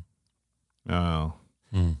 Oh.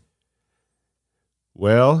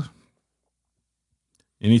 Well,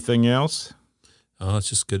 anything else? Oh, it's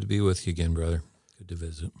just good to be with you again, brother. Good to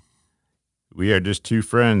visit. We are just two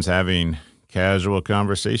friends having casual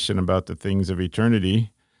conversation about the things of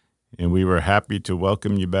eternity, and we were happy to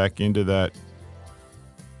welcome you back into that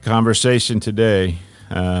conversation today.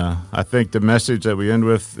 I think the message that we end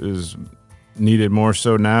with is needed more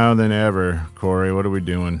so now than ever. Corey, what are we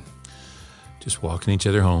doing? Just walking each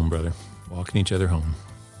other home, brother. Walking each other home.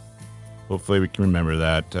 Hopefully we can remember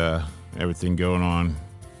that. Everything going on.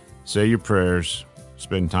 Say your prayers.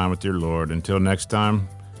 Spend time with your Lord. Until next time,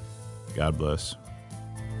 God bless.